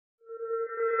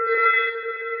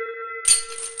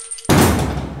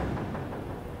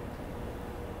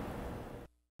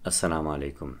Assalamu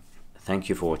alaikum. Thank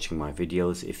you for watching my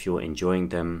videos. If you're enjoying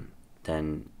them,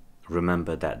 then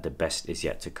remember that the best is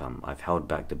yet to come. I've held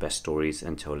back the best stories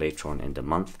until later on in the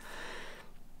month.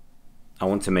 I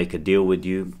want to make a deal with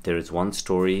you. There is one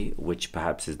story which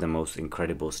perhaps is the most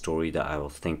incredible story that I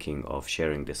was thinking of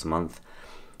sharing this month,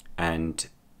 and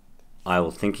I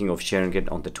was thinking of sharing it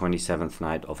on the 27th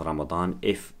night of Ramadan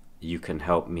if you can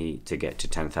help me to get to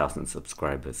 10,000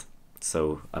 subscribers.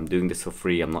 So I'm doing this for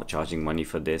free. I'm not charging money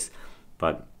for this,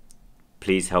 but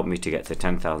please help me to get to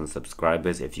 10,000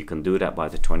 subscribers. If you can do that by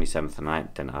the 27th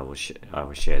night, then I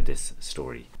will share this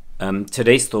story.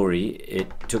 Today's story,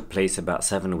 it took place about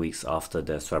 7 weeks after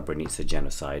the Srebrenica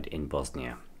genocide in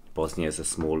Bosnia. Bosnia is a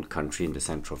small country in the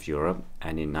center of Europe,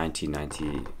 and in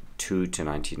 1992 to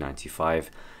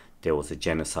 1995 there was a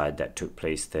genocide that took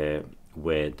place there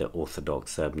where the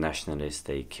Orthodox Serb nationalists,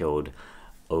 they killed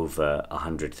over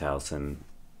 100,000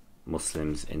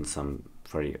 Muslims in some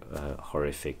very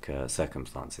horrific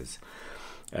circumstances.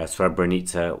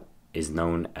 Srebrenica is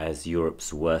known as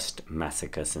Europe's worst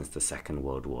massacre since the Second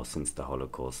World War, since the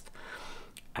Holocaust.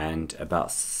 And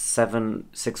about 6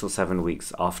 or 7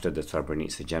 weeks after the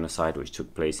Srebrenica genocide, which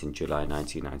took place in July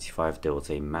 1995, there was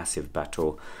a massive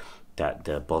battle that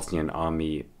the Bosnian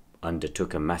army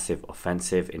undertook, a massive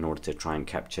offensive in order to try and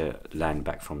capture land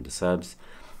back from the Serbs.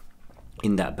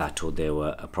 In that battle, there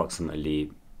were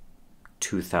approximately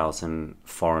 2,000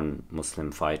 foreign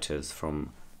Muslim fighters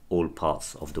from all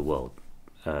parts of the world.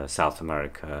 South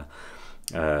America,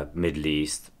 Middle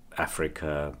East,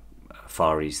 Africa,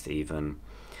 Far East even,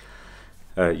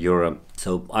 Europe.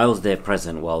 So I was there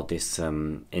present while this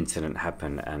incident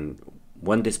happened, and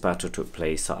when this battle took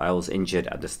place, I was injured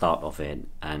at the start of it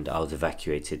and I was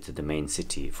evacuated to the main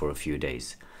city for a few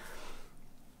days.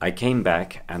 I came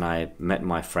back and I met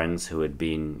my friends who had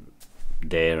been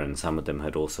there, and some of them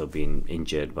had also been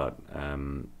injured, but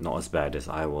not as bad as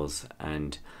I was.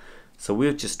 And so we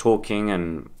were just talking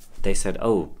and they said,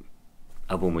 "Oh,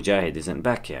 Abu Mujahid isn't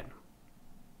back yet,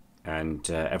 and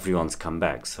everyone's come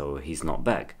back, so he's not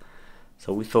back."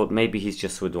 So we thought maybe he's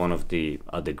just with one of the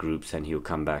other groups and he'll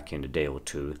come back in a day or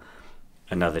two.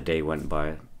 Another day went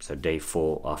by, so day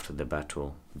 4 after the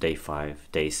battle, day 5,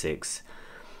 day 6,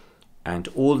 and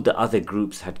all the other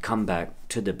groups had come back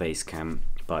to the base camp,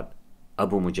 but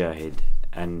Abu Mujahid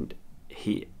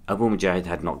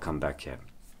had not come back yet.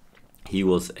 He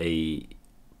was a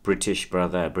British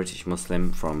brother, a British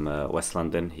Muslim from West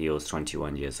London. He was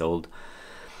 21 years old,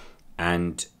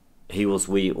 and there was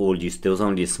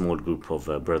only a small group of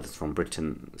brothers from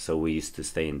Britain, so we used to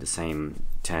stay in the same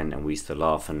tent and we used to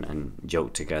laugh and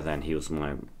joke together, and he was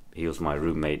my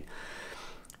roommate.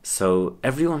 So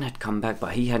everyone had come back,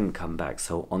 but he hadn't come back.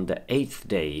 So on the 8th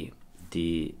day,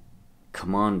 the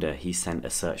commander, he sent a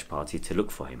search party to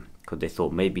look for him, because they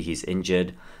thought maybe he's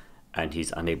injured and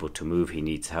he's unable to move, he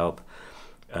needs help.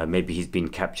 Maybe he's been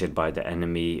captured by the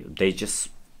enemy. They just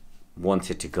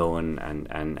wanted to go and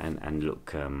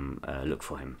look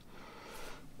for him.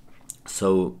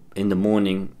 So in the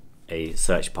morning, various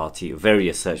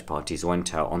search parties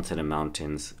went out onto the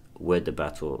mountains where the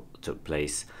battle took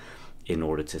place in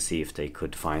order to see if they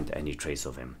could find any trace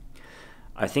of him.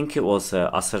 I think it was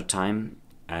Asr time,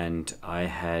 and I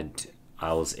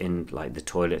was in like the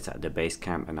toilets at the base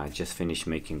camp, and I just finished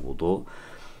making wudu,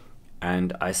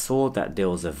 and I saw that there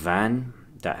was a van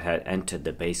that had entered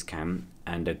the base camp,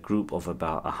 and a group of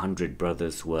about 100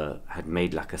 brothers had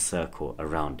made like a circle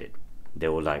around it. They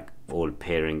were like all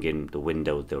peering in the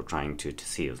windows. They were trying to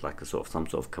see. It was like some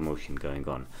sort of commotion going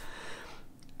on.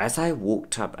 As I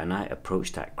walked up and I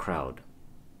approached that crowd,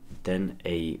 then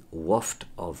a waft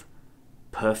of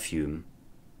perfume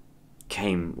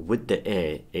came with the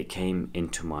air. It came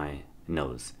into my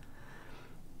nose,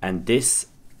 and this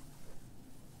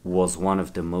was one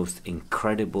of the most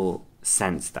incredible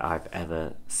scents that I've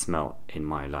ever smelled in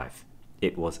my life.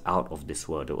 It was out of this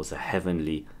world. It was a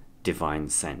heavenly, divine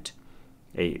scent,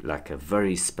 like a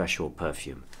very special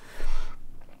perfume.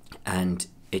 And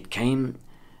it came,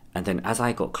 and then as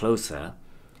I got closer,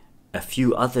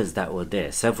 several others that were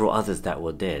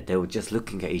there, they were just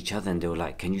looking at each other and they were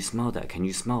like, "Can you smell that? Can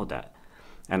you smell that?"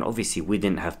 And obviously we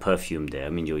didn't have perfume there. I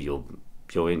mean, you're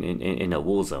in a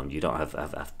war zone. You don't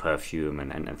have perfume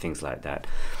and things like that,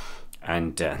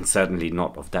 and certainly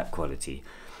not of that quality.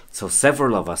 So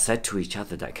several of us said to each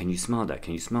other that, "Can you smell that?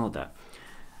 Can you smell that?"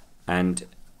 And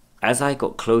as I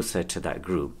got closer to that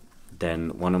group, then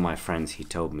one of my friends, he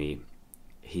told me,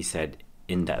 he said,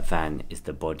 "In that van is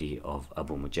the body of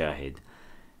Abu Mujahid.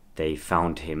 They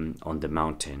found him on the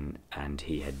mountain and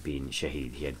he had been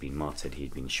shaheed, he had been martyred, he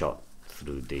had been shot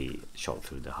through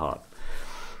the heart."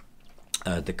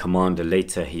 The commander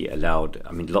later, he allowed,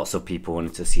 I mean, lots of people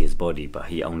wanted to see his body, but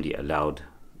he only allowed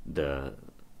the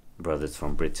brothers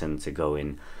from Britain to go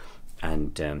in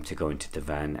and to go into the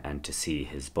van and to see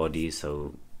his body.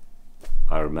 So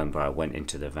I remember I went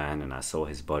into the van and I saw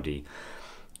his body,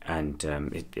 and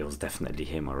it was definitely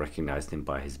him. I recognized him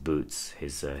by his boots,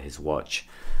 his watch,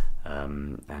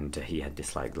 and he had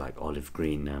this like olive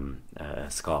green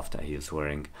scarf that he was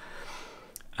wearing,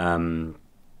 and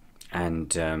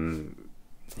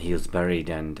he was buried,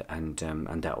 and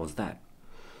that was that.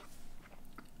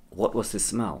 What was the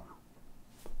smell?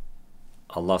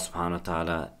 Allah subhanahu wa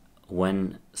ta'ala,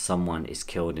 when someone is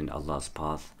killed in Allah's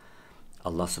path,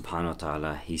 Allah subhanahu wa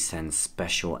ta'ala, he sends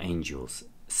special angels.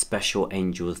 Special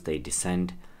angels, they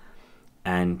descend,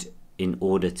 and in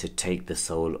order to take the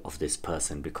soul of this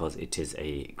person, because it is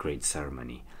a great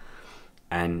ceremony.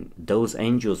 And those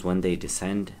angels, when they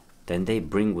descend, then they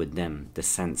bring with them the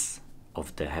sense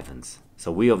of the heavens.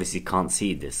 So we obviously can't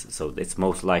see this, so it's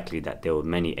most likely that there were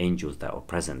many angels that were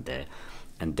present there,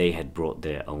 and they had brought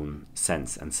their own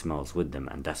scents and smells with them,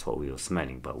 and that's what we were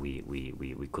smelling, but we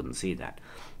couldn't see that.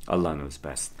 Allah knows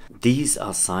best. These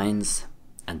are signs,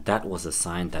 and that was a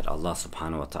sign that Allah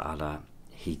subhanahu wa ta'ala,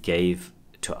 he gave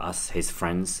to us, his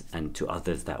friends, and to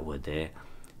others that were there,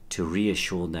 to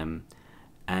reassure them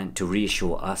and to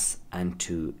reassure us and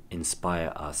to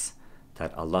inspire us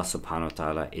that Allah subhanahu wa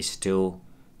ta'ala is still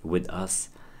with us,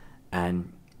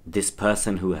 and this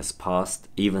person who has passed,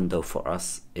 even though for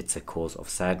us it's a cause of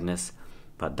sadness,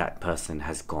 but that person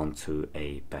has gone to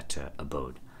a better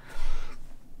abode.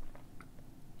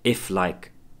 If,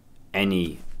 like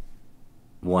any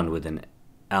one with an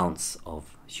ounce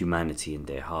of humanity in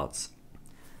their hearts,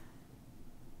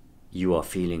 you are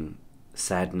feeling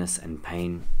sadness and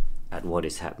pain at what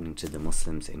is happening to the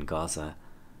Muslims in Gaza,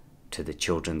 to the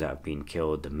children that have been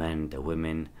killed, the men, the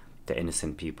women, the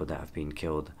innocent people that have been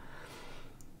killed,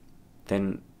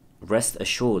 then rest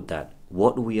assured that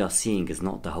what we are seeing is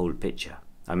not the whole picture.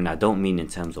 I mean, I don't mean in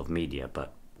terms of media,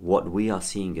 but what we are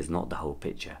seeing is not the whole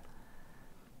picture.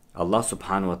 Allah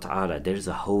subhanahu wa ta'ala, there's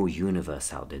a whole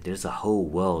universe out there. There's a whole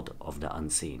world of the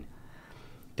unseen.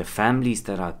 The families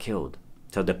that are killed,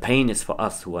 so the pain is for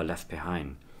us who are left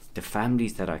behind. The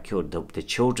families that are killed, the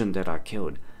children that are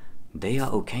killed, they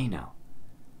are okay now.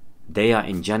 They are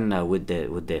in Jannah with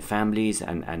their families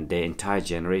and their entire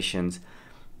generations.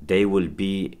 They will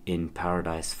be in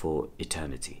paradise for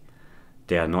eternity.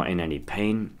 They are not in any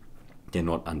pain. They're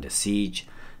not under siege.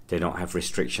 They don't have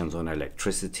restrictions on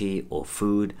electricity or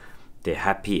food. They're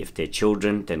happy. If they're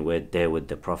children, then we're there with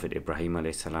the Prophet Ibrahim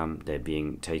alayhi salam. They're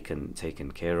being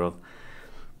taken care of.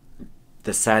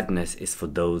 The sadness is for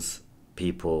those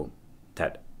people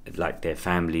that, like their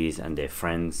families and their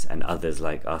friends and others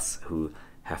like us, who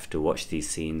have to watch these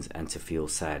scenes and to feel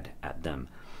sad at them.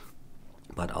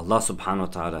 But Allah subhanahu wa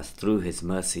ta'ala, through his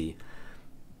mercy,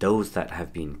 those that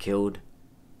have been killed,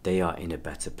 they are in a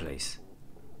better place.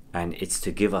 And it's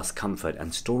to give us comfort,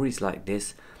 and stories like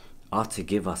this are to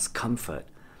give us comfort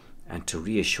and to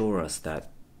reassure us that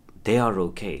they are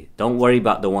okay. Don't worry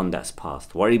about the one that's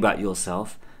passed. Worry about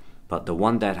yourself, but the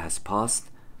one that has passed,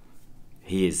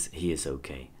 he is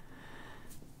okay.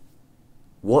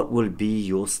 What will be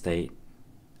your state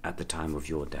at the time of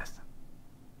your death?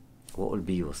 What will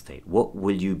be your state? What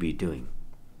will you be doing?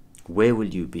 Where will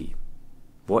you be?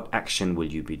 What action will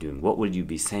you be doing? What will you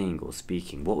be saying or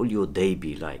speaking? What will your day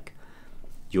be like?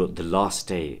 The last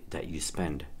day that you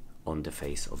spend on the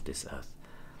face of this earth.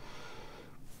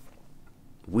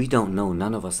 We don't know,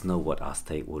 none of us know what our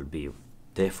state will be.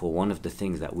 Therefore, one of the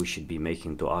things that we should be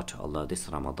making dua to Allah this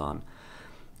Ramadan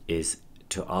is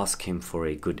to ask him for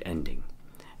a good ending,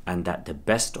 and that the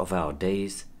best of our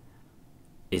days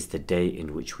is the day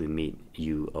in which we meet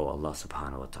you, O Allah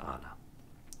subhanahu wa ta'ala.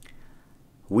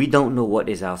 We don't know what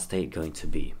is our state going to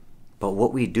be, but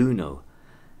what we do know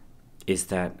is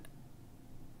that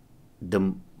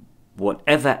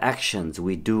whatever actions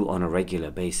we do on a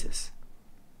regular basis,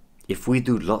 if we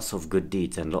do lots of good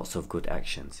deeds and lots of good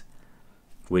actions,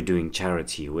 we're doing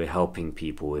charity, we're helping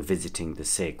people, we're visiting the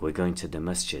sick, we're going to the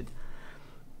masjid,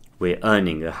 we're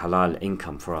earning a halal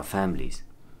income for our families.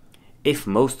 If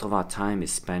most of our time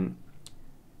is spent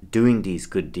doing these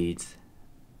good deeds,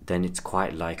 then it's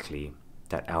quite likely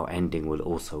that our ending will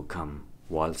also come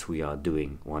whilst we are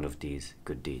doing one of these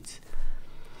good deeds.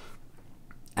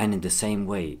 And in the same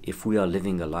way, if we are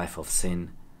living a life of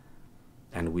sin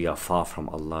and we are far from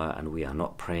Allah and we are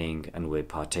not praying and we're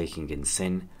partaking in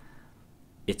sin,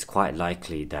 it's quite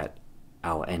likely that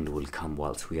our end will come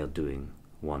whilst we are doing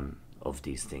one of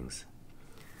these things.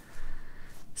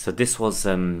 So this was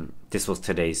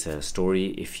today's story.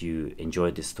 If you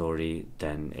enjoyed this story,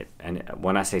 then and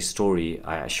when I say story,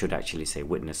 I should actually say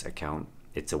witness account.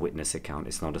 It's a witness account.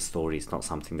 It's not a story. It's not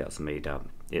something that's made up.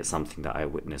 It's something that I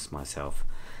witnessed myself.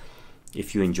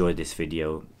 If you enjoyed this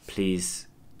video, please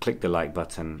click the like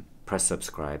button, press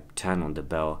subscribe, turn on the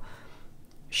bell,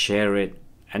 share it,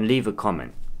 and leave a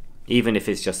comment. Even if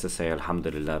it's just to say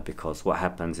Alhamdulillah, because what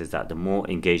happens is that the more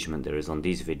engagement there is on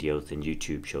these videos, then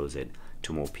YouTube shows it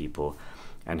to more people,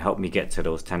 and help me get to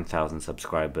those 10,000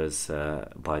 subscribers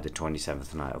by the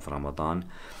 27th night of Ramadan.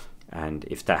 And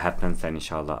if that happens, then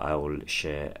inshallah I will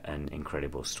share an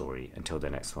incredible story. Until the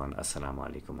next one, Assalamu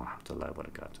alaikum wa rahmatullahi wa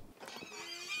barakatuh.